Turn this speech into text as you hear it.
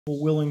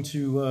willing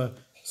to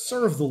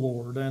serve the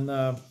Lord and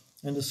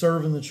to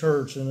serve in the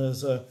church. And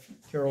as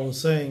Carol was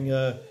saying,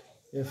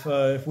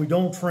 if we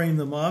don't train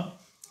them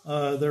up,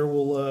 there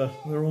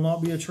will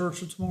not be a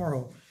church of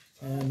tomorrow.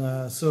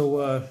 And so,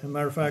 as a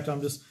matter of fact,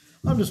 I'm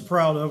just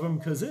proud of them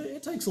because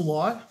it takes a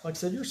lot. Like I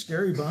said, you're a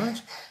scary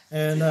bunch,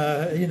 and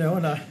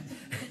and I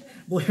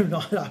believe it or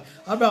not, I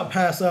about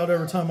pass out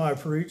every time I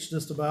preach,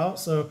 just about.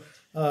 So,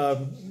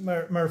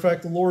 matter of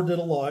fact, the Lord did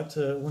a lot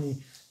when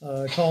He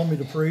called me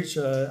to preach.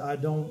 I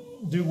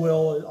don't do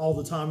well all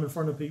the time in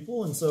front of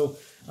people, and so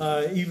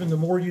even the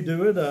more you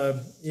do it,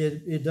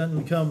 it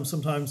doesn't become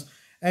sometimes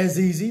as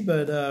easy.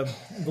 But the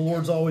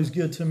Lord's always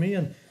good to me,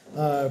 and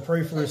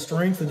pray for His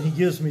strength, and He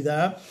gives me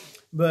that.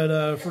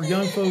 But for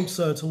young folks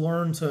to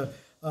learn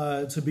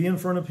to be in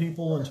front of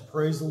people and to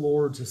praise the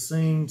Lord, to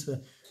sing,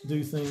 to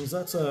do things,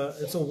 it's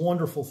a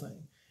wonderful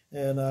thing.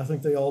 And I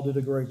think they all did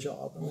a great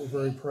job, and we're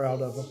very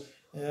proud of them.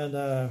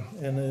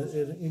 And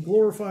it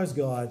glorifies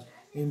God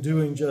in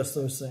doing just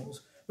those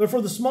things. But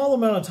for the small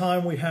amount of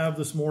time we have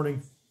this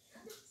morning,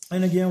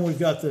 and again, we've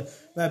got the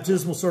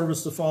baptismal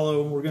service to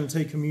follow, and we're going to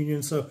take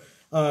communion. So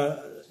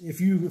if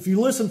you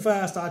listen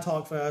fast, I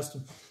talk fast.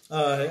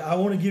 I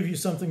want to give you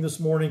something this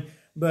morning,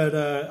 but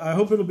I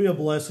hope it'll be a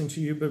blessing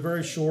to you, but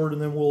very short,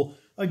 and then we'll,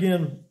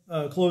 again,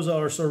 close out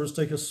our service,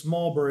 take a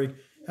small break,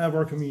 have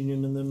our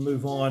communion, and then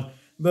move on.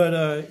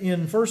 But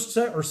in 2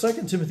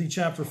 Timothy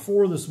chapter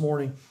 4 this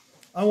morning,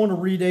 I want to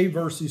read 8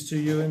 verses to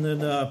you, and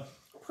then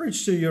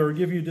preach to you or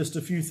give you just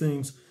a few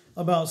things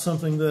about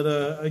something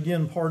that,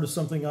 again, part of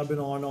something I've been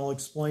on. I'll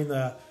explain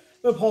that.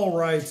 But Paul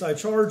writes, I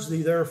charge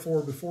thee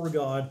therefore before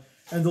God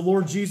and the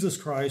Lord Jesus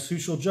Christ, who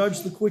shall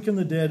judge the quick and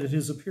the dead at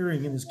His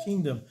appearing in His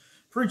kingdom.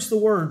 Preach the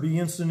word, be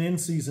instant in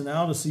season,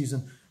 out of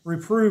season.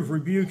 Reprove,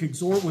 rebuke,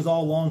 exhort with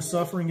all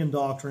longsuffering and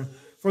doctrine.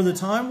 For the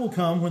time will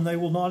come when they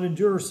will not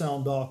endure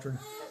sound doctrine,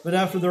 but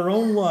after their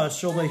own lust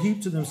shall they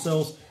heap to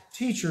themselves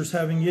teachers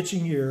having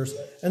itching ears,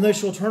 and they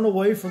shall turn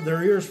away from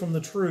their ears from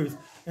the truth,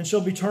 and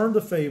shall be turned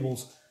to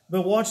fables.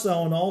 But watch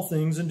thou in all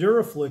things, endure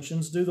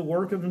afflictions, do the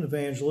work of an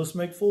evangelist,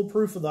 make full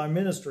proof of thy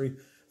ministry.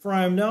 For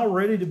I am now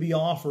ready to be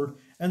offered,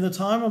 and the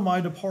time of my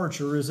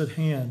departure is at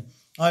hand.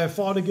 I have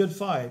fought a good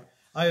fight.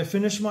 I have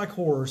finished my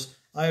course.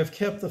 I have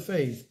kept the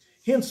faith.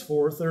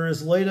 Henceforth there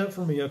is laid up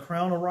for me a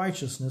crown of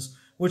righteousness,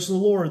 which the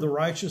Lord, the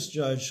righteous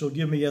judge, shall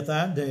give me at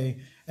that day,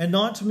 and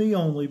not to me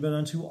only, but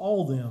unto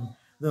all them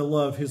that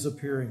love His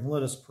appearing.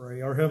 Let us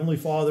pray. Our Heavenly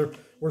Father,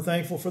 we're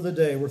thankful for the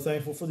day. We're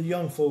thankful for the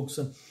young folks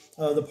and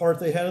the part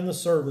they had in the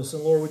service.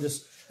 And Lord, we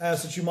just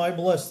ask that you might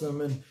bless them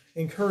and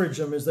encourage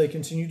them as they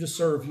continue to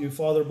serve you.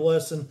 Father,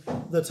 bless in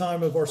the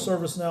time of our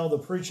service now, the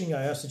preaching.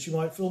 I ask that you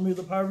might fill me with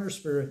the power of your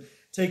Spirit.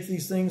 Take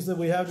these things that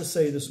we have to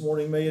say this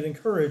morning. May it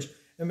encourage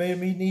and may it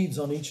meet needs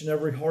on each and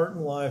every heart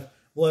and life.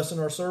 Bless in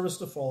our service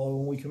to follow.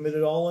 And we commit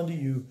it all unto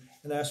you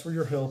and ask for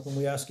your help. And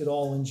we ask it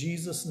all in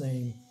Jesus'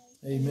 name.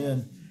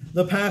 Amen.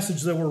 The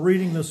passage that we're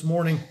reading this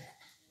morning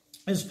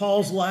is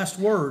Paul's last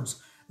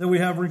words that we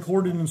have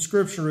recorded in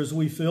Scripture, as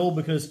we feel,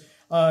 because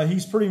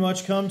he's pretty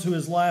much come to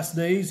his last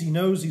days. He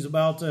knows he's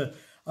about to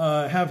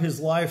have his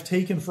life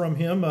taken from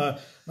him. Matter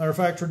of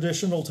fact,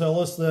 tradition will tell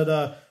us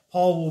that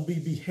Paul will be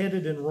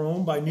beheaded in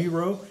Rome by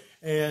Nero,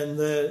 and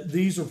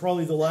these are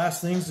probably the last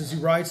things as he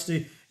writes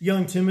to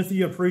young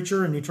Timothy, a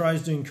preacher, and he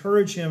tries to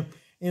encourage him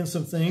in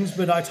some things.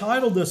 But I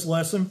titled this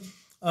lesson,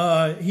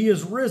 He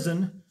is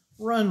Risen,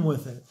 Run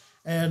with It.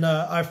 And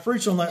I've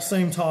preached on that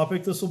same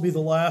topic. This will be the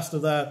last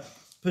of that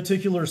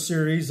particular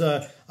series.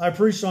 I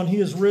preached on He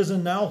is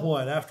risen, now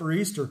what? After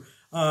Easter,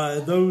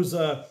 those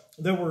that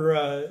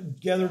were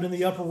gathered in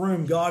the upper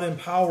room, God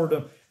empowered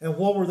them. And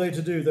what were they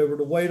to do? They were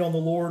to wait on the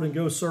Lord and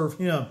go serve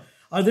Him.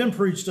 I then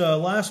preached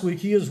last week,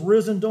 He is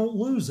risen, don't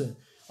lose it.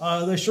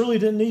 They surely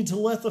didn't need to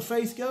let the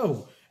faith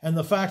go. And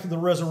the fact of the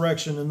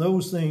resurrection and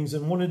those things,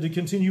 and wanted to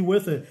continue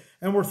with it.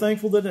 And we're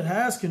thankful that it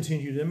has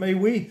continued. And may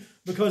we,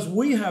 because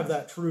we have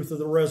that truth of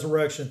the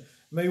resurrection,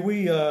 may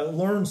we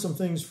learn some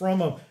things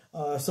from Him.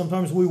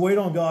 Sometimes we wait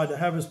on God to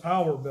have His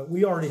power, but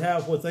we already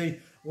have what they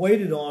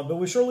waited on. But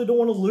we surely don't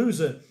want to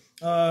lose it.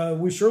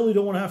 We surely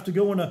don't want to have to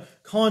go in a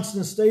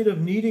constant state of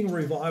needing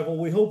revival.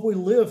 We hope we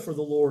live for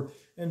the Lord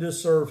and to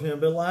serve Him.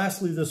 But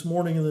lastly, this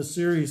morning in this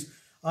series,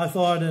 I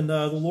thought, and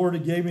the Lord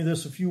had gave me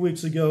this a few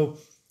weeks ago,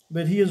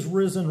 but He is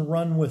risen,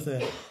 run with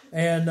it.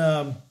 And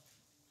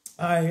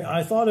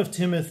I thought of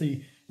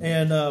Timothy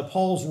and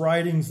Paul's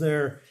writings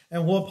there,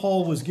 and what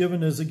Paul was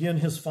given is, again,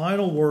 his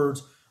final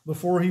words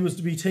before he was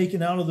to be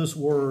taken out of this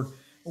world.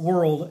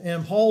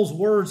 And Paul's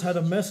words had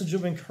a message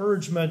of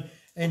encouragement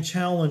and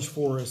challenge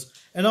for us.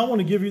 And I want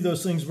to give you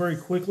those things very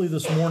quickly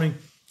this morning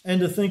and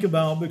to think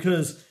about,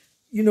 because,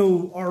 you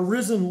know, our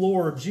risen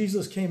Lord,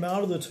 Jesus, came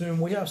out of the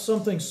tomb. We have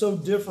something so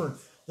different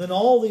than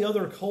all the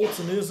other cults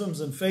and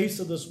isms and faiths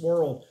of this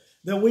world,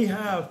 that we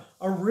have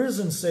a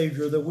risen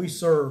Savior that we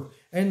serve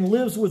and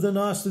lives within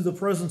us through the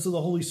presence of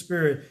the Holy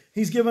Spirit.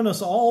 He's given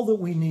us all that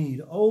we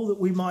need, oh, that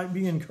we might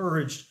be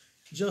encouraged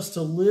just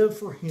to live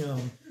for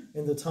Him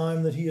in the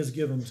time that He has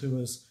given to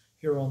us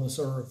here on this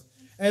earth.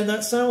 And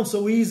that sounds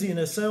so easy and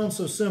it sounds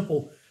so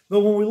simple, But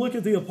when we look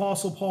at the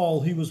Apostle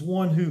Paul, he was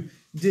one who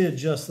did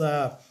just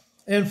that.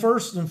 And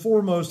first and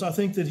foremost, I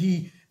think that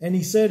he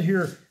said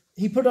here,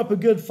 he put up a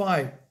good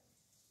fight.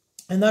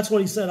 And that's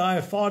what he said, I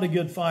have fought a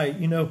good fight.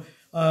 You know,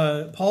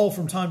 Paul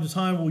from time to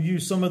time will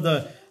use some of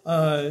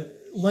the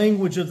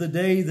language of the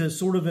day that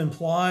sort of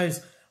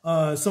implies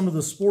some of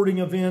the sporting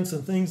events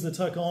and things that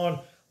took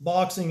on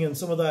boxing and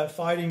some of that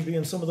fighting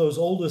being some of those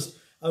oldest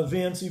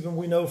events, even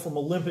we know from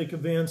Olympic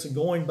events and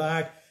going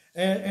back.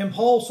 And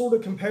Paul sort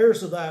of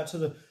compares to that,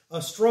 to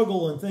a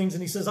struggle and things.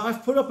 And he says,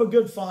 I've put up a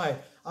good fight.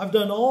 I've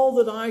done all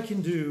that I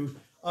can do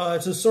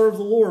to serve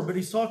the Lord. But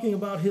he's talking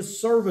about his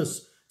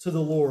service to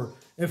the Lord.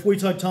 If we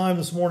took time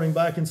this morning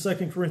back in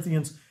 2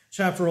 Corinthians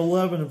chapter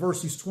 11 and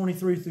verses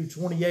 23 through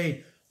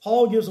 28,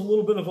 Paul gives a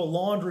little bit of a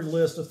laundry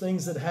list of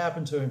things that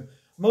happened to him.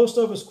 Most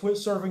of us quit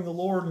serving the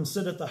Lord and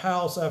sit at the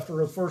house after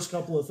the first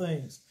couple of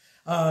things.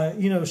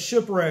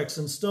 Shipwrecks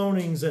and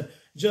stonings and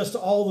just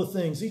all the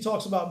things. He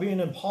talks about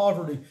being in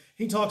poverty.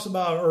 He talks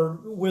about, or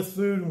with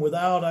food and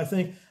without. I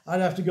think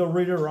I'd have to go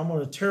read it or I'm going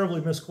to terribly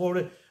misquote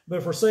it.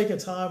 But for sake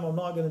of time, I'm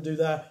not going to do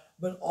that.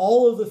 But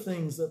all of the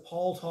things that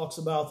Paul talks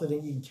about that he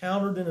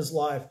encountered in his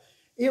life,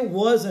 it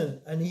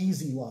wasn't an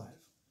easy life.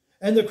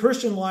 And the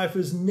Christian life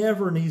is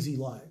never an easy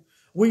life.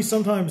 We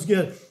sometimes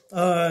get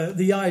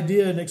the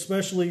idea, and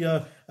especially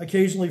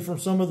occasionally from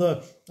some of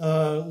the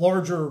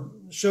larger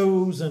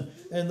shows and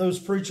those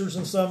preachers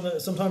and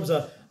sometimes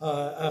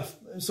a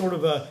sort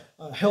of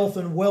a health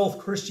and wealth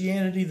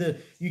Christianity, that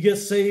you get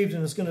saved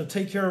and it's going to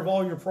take care of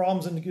all your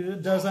problems. And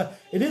it does that.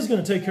 It is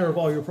going to take care of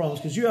all your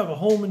problems because you have a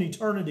home in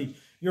eternity.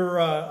 You're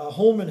a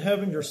home in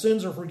heaven. Your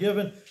sins are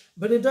forgiven.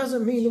 But it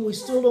doesn't mean that we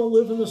still don't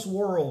live in this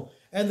world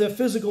and that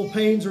physical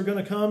pains are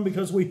going to come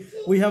because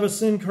we have a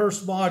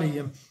sin-cursed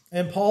body.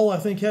 And Paul, I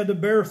think, had to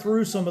bear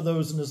through some of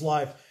those in his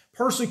life.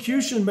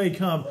 Persecution may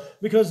come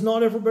because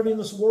not everybody in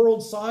this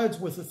world sides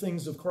with the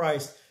things of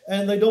Christ.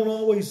 And they don't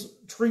always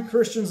treat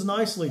Christians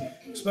nicely,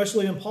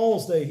 especially in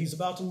Paul's day. He's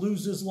about to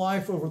lose his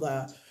life over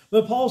that.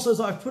 But Paul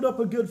says, I've put up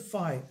a good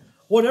fight.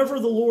 Whatever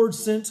the Lord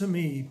sent to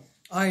me,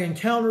 I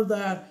encountered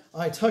that,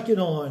 I took it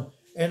on,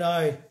 and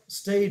I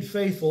stayed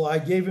faithful. I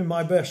gave him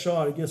my best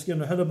shot. I guess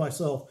getting ahead of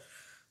myself.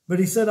 But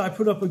he said, I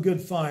put up a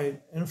good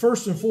fight. And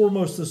first and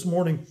foremost this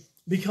morning,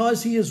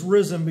 because he is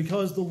risen,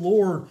 because the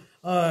Lord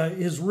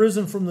is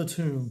risen from the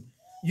tomb,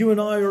 you and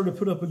I are to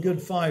put up a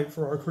good fight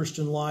for our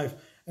Christian life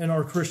and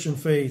our Christian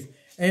faith.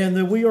 And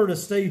that we are to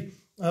stay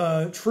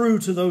true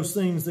to those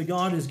things that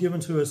God has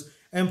given to us.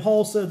 And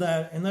Paul said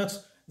that, and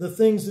that's the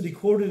things that he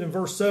quoted in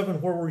verse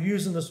 7 where we're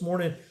using this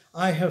morning.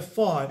 I have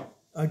fought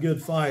a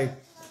good fight.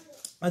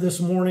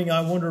 This morning,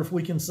 I wonder if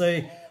we can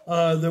say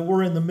that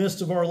we're in the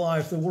midst of our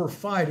life, that we're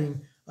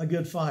fighting a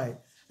good fight.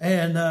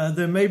 And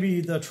then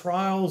maybe the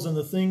trials and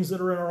the things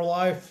that are in our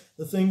life,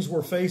 the things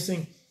we're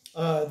facing,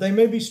 they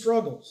may be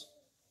struggles.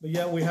 But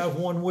yet we have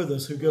one with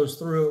us who goes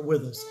through it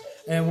with us.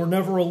 And we're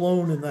never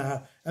alone in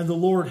that. And the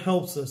Lord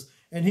helps us.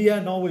 And he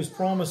hadn't always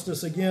promised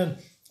us, again,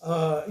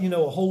 a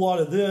whole lot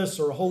of this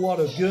or a whole lot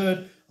of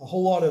good, a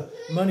whole lot of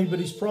money. But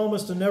he's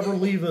promised to never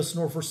leave us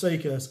nor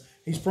forsake us.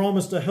 He's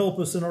promised to help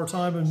us in our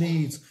time of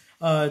needs,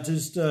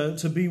 just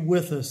to be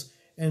with us.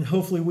 And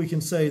hopefully we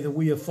can say that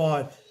we have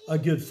fought a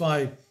good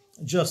fight,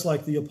 just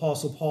like the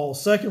Apostle Paul.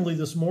 Secondly,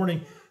 this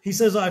morning, he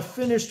says, I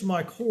finished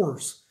my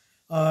course.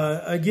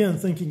 Again,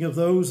 thinking of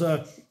those,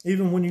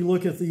 even when you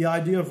look at the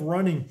idea of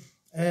running,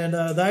 and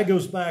that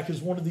goes back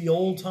as one of the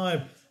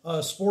old-time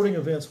sporting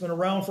events, been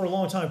around for a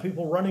long time,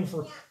 people running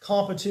for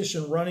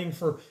competition, running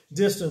for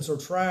distance or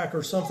track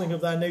or something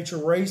of that nature,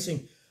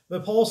 racing.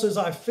 But Paul says,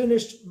 I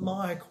finished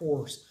my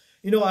course.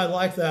 You know, I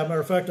like that.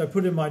 Matter of fact, I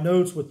put in my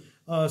notes with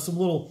some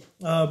little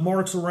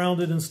marks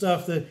around it and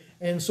stuff that,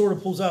 and sort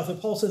of pulls out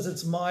that Paul says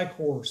it's my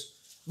course.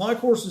 My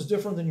course is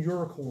different than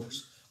your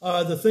course.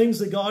 The things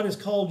that God has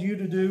called you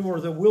to do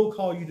or that will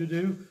call you to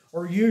do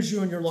or use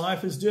you in your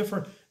life is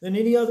different than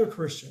any other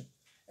Christian.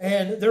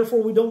 And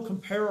therefore, we don't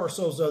compare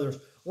ourselves to others.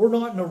 We're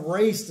not in a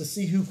race to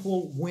see who,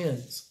 quote,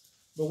 wins,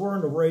 but we're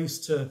in a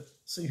race to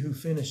see who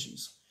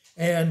finishes.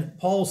 And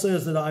Paul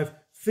says that I've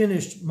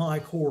finished my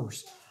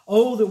course.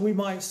 Oh, that we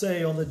might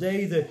say on the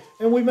day that,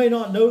 and we may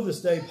not know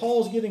this day,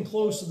 Paul's getting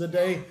close to the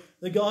day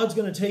that God's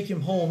going to take him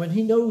home, and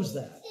he knows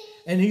that.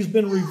 And he's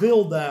been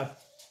revealed that.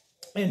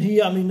 And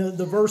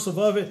the verse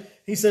above it,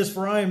 he says,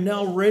 for I am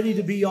now ready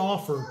to be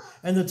offered,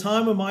 and the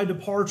time of my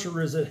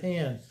departure is at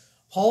hand.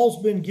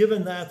 Paul's been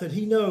given that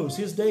he knows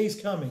his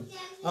day's coming.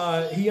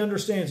 He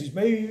understands. He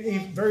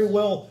very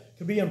well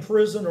could be in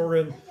prison or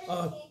in,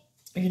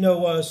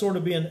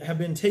 have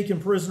been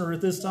taken prisoner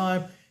at this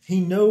time. He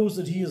knows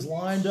that he is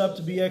lined up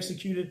to be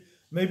executed.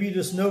 Maybe he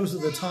just knows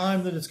at the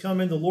time that it's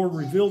coming. The Lord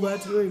revealed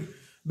that to him.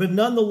 But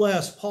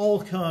nonetheless,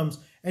 Paul comes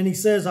and he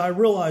says, I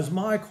realize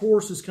my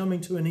course is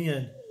coming to an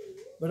end,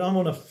 but I'm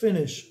going to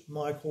finish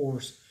my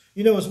course.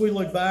 You know, as we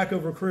look back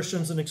over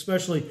Christians, and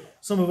especially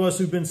some of us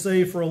who've been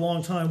saved for a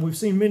long time, we've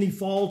seen many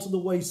fall to the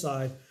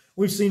wayside.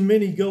 We've seen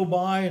many go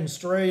by and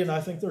stray, and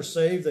I think they're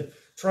saved. They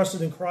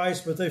trusted in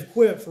Christ, but they've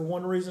quit for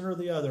one reason or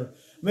the other.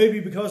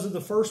 Maybe because of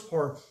the first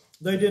part.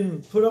 They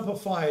didn't put up a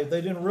fight.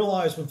 They didn't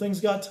realize when things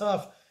got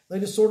tough, they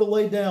just sort of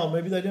laid down.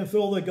 Maybe they didn't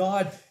feel that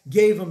God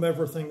gave them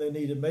everything they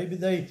needed. Maybe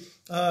they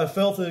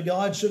felt that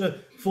God should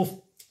have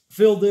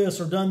fulfilled this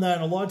or done that.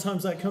 And a lot of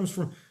times that comes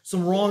from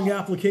some wrong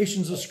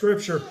applications of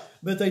Scripture.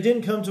 But they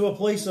didn't come to a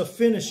place of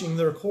finishing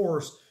their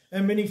course.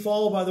 And many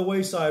fall by the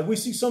wayside. We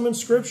see some in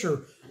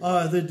Scripture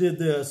that did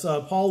this.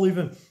 Paul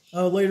even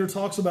later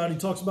talks about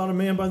a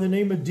man by the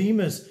name of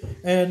Demas.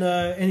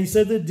 And he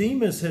said that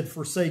Demas had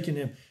forsaken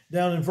him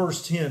down in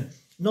verse 10.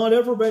 Not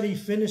everybody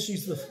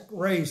finishes the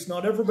race.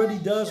 Not everybody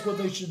does what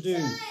they should do.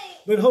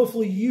 But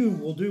hopefully you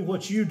will do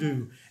what you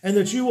do. And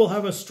that you will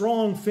have a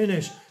strong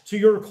finish to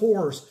your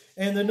course.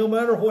 And that no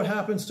matter what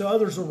happens to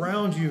others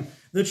around you,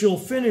 that you'll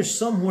finish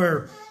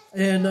somewhere.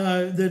 And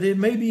that it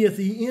may be at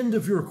the end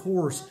of your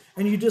course.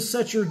 And you just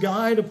set your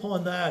guide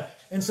upon that.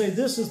 And say,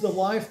 this is the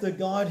life that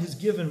God has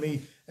given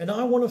me. And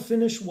I want to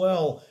finish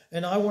well.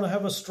 And I want to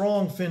have a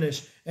strong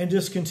finish. And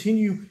just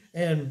continue.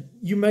 And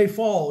you may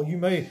fall. You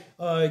may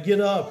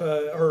get up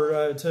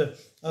to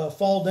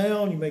fall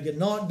down. You may get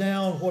knocked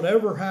down.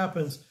 Whatever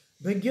happens.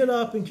 But get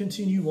up and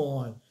continue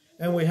on.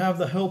 And we have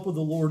the help of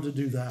the Lord to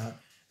do that.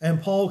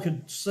 And Paul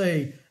could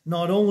say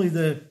not only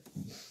that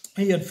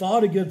he had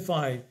fought a good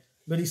fight,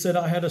 but he said,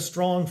 I had a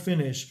strong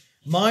finish.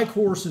 My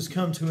course has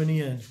come to an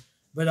end,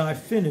 but I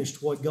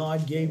finished what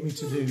God gave me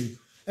to do.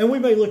 And we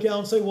may look out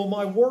and say, well,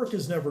 my work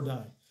is never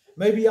done.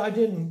 Maybe I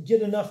didn't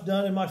get enough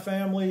done in my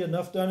family,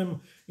 enough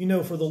done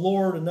in, for the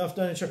Lord, enough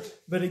done in church.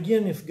 But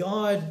again, if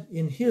God,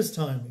 in His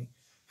timing,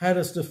 had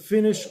us to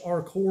finish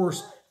our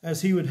course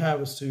as He would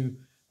have us to,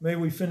 may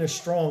we finish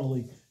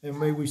strongly and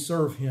may we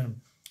serve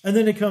Him. And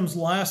then it comes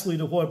lastly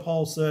to what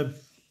Paul said,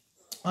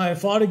 I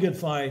have fought a good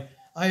fight.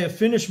 I have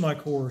finished my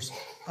course.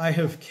 I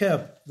have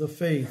kept the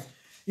faith.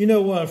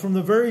 From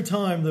the very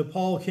time that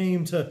Paul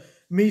came to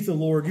meet the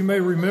Lord, you may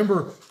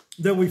remember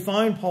that we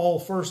find Paul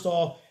first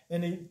off,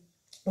 and he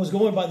was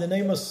going by the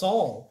name of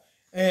Saul.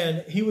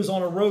 And he was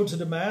on a road to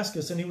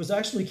Damascus, and he was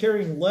actually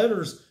carrying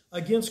letters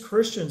against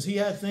Christians. He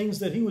had things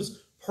that he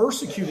was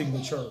persecuting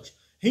the church.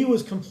 He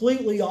was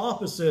completely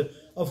opposite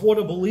of what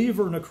a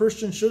believer and a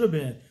Christian should have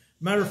been.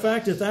 Matter of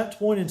fact, at that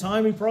point in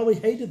time, he probably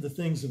hated the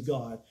things of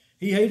God.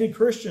 He hated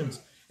Christians.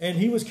 And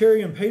he was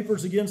carrying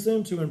papers against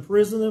them to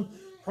imprison them,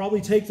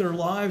 probably take their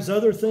lives,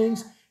 other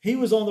things. He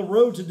was on the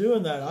road to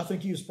doing that. I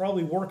think he was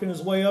probably working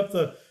his way up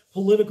the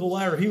political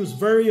ladder. He was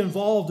very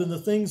involved in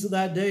the things of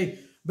that day,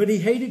 but he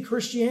hated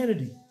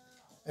Christianity.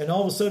 And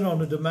all of a sudden on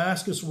the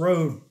Damascus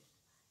road,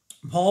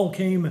 Paul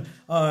came,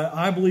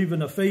 I believe,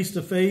 in a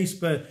face-to-face,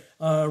 but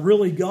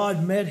really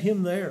God met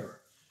him there.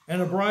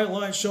 And a bright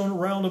light shone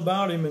around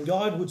about him, and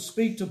God would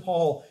speak to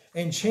Paul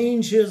and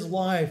change his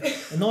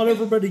life. And not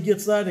everybody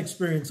gets that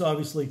experience,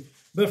 obviously.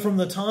 But from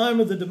the time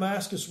of the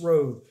Damascus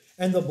road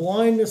and the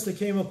blindness that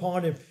came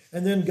upon him,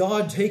 and then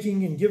God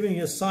taking and giving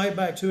his sight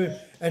back to him,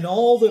 and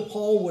all that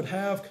Paul would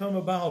have come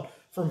about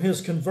from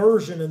his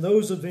conversion and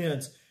those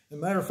events. As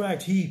a matter of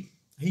fact, he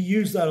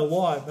used that a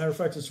lot. Matter of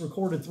fact, it's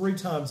recorded 3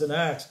 times in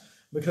Acts,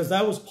 because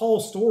that was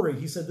Paul's story.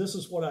 He said, this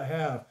is what I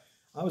have.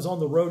 I was on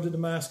the road to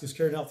Damascus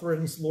carrying out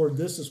threatenings to the Lord.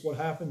 This is what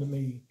happened to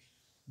me.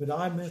 But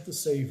I met the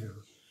Savior.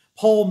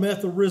 Paul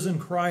met the risen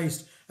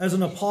Christ. As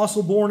an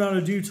apostle born out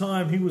of due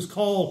time, he was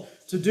called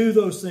to do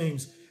those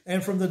things.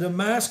 And from the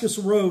Damascus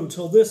road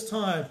till this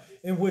time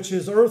in which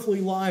his earthly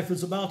life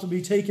is about to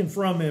be taken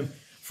from him,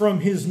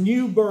 from his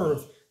new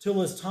birth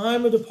till his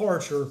time of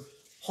departure,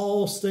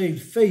 Paul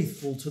stayed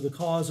faithful to the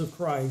cause of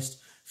Christ,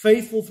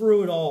 faithful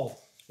through it all.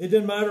 It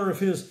didn't matter if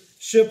his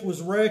ship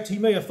was wrecked. He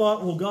may have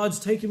thought, well, God's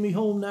taking me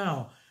home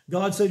now.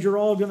 God said, you're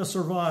all going to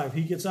survive.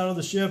 He gets out of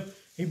the ship.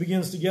 He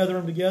begins to gather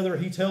them together.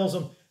 He tells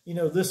them,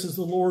 this is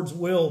the Lord's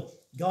will.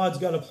 God's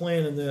got a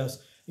plan in this.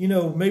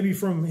 Maybe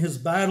from his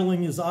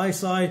battling his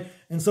eyesight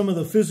and some of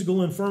the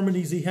physical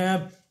infirmities he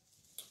had,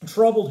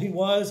 troubled he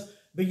was,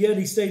 but yet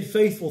he stayed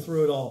faithful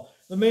through it all.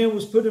 The man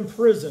was put in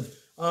prison.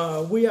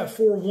 We have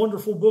 4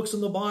 wonderful books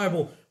in the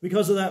Bible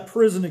because of that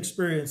prison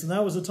experience. And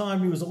that was the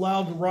time he was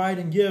allowed to write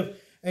and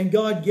give. And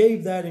God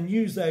gave that and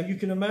used that. You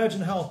can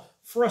imagine how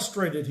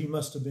frustrated he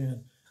must have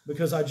been,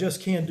 because I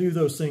just can't do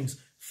those things.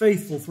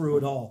 Faithful through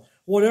it all.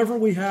 Whatever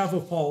we have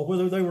of Paul,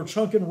 whether they were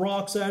chunking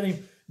rocks at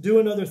him,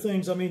 doing other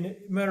things.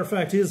 Matter of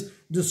fact, his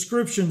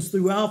descriptions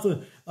throughout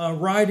the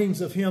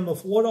writings of him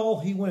of what all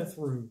he went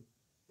through.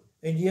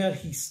 And yet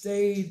he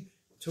stayed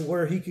to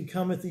where he could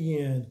come at the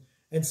end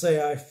and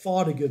say, I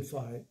fought a good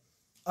fight.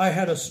 I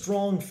had a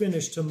strong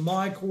finish to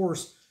my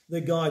course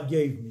that God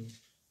gave me.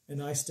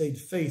 And I stayed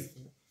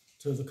faithful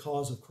to the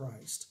cause of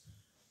Christ.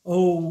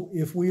 Oh,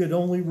 if we had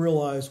only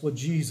realized what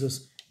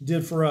Jesus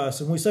did for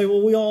us. And we say,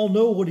 well, we all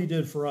know what he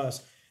did for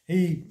us.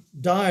 He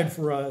died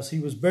for us. He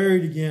was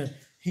buried again.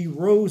 He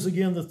rose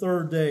again the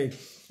 3rd day.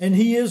 And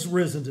he is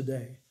risen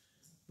today.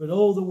 But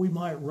oh, that we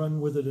might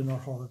run with it in our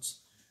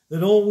hearts.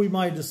 That oh, we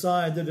might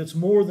decide that it's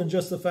more than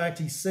just the fact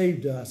he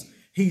saved us.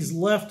 He's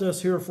left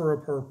us here for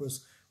a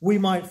purpose. We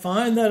might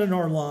find that in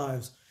our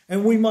lives.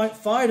 And we might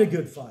fight a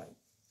good fight.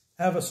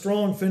 Have a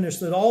strong finish,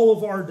 that all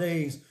of our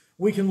days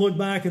We can look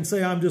back and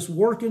say, I'm just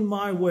working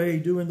my way,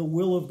 doing the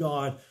will of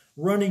God,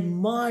 running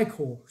my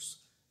course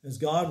as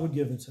God would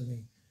give it to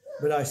me.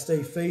 But I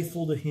stay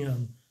faithful to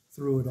Him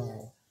through it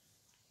all.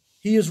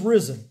 He is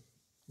risen.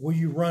 Will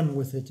you run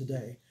with it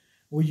today?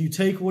 Will you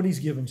take what He's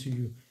given to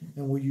you,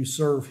 and will you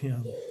serve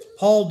Him?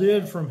 Paul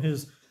did from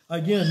his,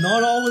 again,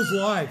 not all his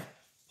life.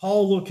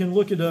 Paul can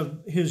look at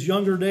his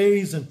younger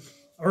days and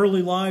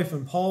early life,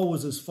 and Paul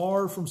was as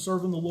far from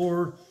serving the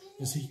Lord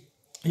as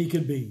he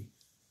could be.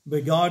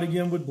 But God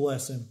again would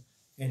bless him,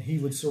 and he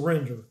would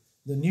surrender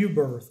the new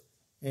birth,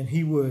 and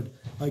he would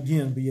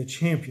again be a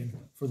champion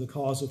for the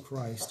cause of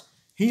Christ.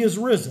 He is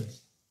risen.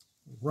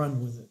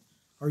 Run with it.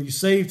 Are you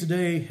saved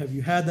today? Have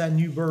you had that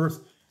new birth?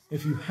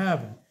 If you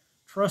haven't,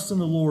 trust in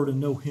the Lord and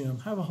know Him.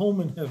 Have a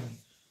home in heaven,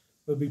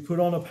 but be put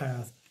on a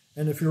path.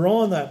 And if you're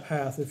on that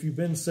path, if you've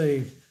been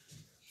saved,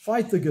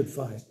 fight the good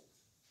fight.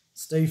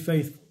 Stay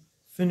faithful.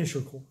 Finish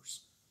your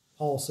course.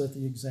 Paul set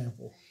the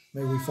example.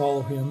 May we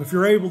follow him. If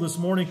you're able this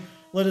morning,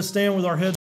 let us stand with our heads